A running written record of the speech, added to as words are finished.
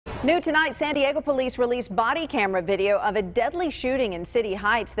New tonight, San Diego police released body camera video of a deadly shooting in City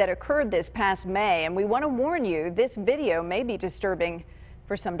Heights that occurred this past May. And we want to warn you, this video may be disturbing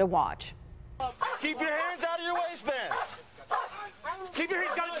for some to watch. Keep your hands out of your waistband. Keep your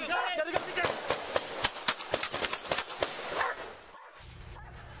hands, gotta go.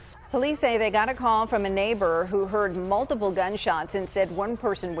 Police say they got a call from a neighbor who heard multiple gunshots and said one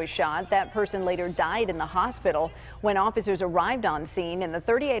person was shot. That person later died in the hospital. When officers arrived on scene in the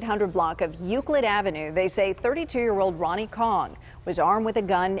 3800 block of Euclid Avenue, they say 32-year-old Ronnie Kong was armed with a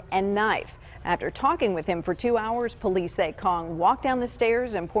gun and knife. After talking with him for 2 hours, police say Kong walked down the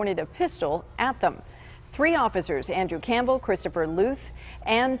stairs and pointed a pistol at them. 3 officers, Andrew Campbell, Christopher Luth,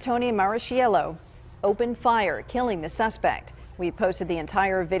 and Tony Marasciello, opened fire, killing the suspect. We posted the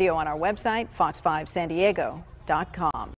entire video on our website, fox5sandiego.com.